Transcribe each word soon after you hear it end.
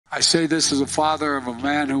I say this as a father of a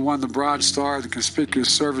man who won the Broad Star, the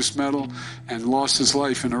Conspicuous Service Medal, and lost his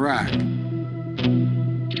life in Iraq.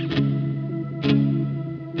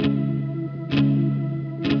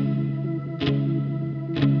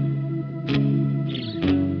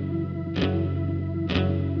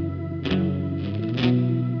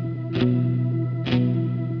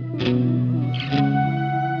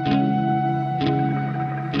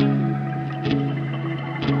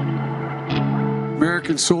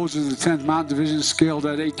 American soldiers of the 10th Mountain Division scaled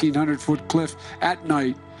that 1,800-foot cliff at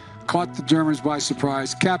night, caught the Germans by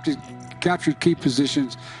surprise, captured key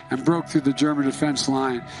positions, and broke through the German defense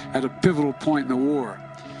line at a pivotal point in the war.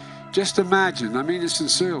 Just imagine, I mean it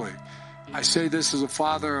sincerely, I say this as a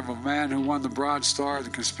father of a man who won the Broad Star, the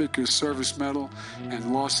Conspicuous Service Medal,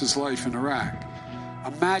 and lost his life in Iraq.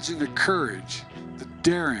 Imagine the courage, the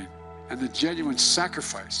daring, and the genuine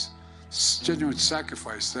sacrifice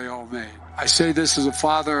they all made. I say this as a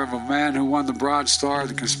father of a man who won the Broad Star,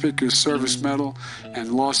 the Conspicuous Service Medal,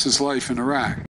 and lost his life in Iraq.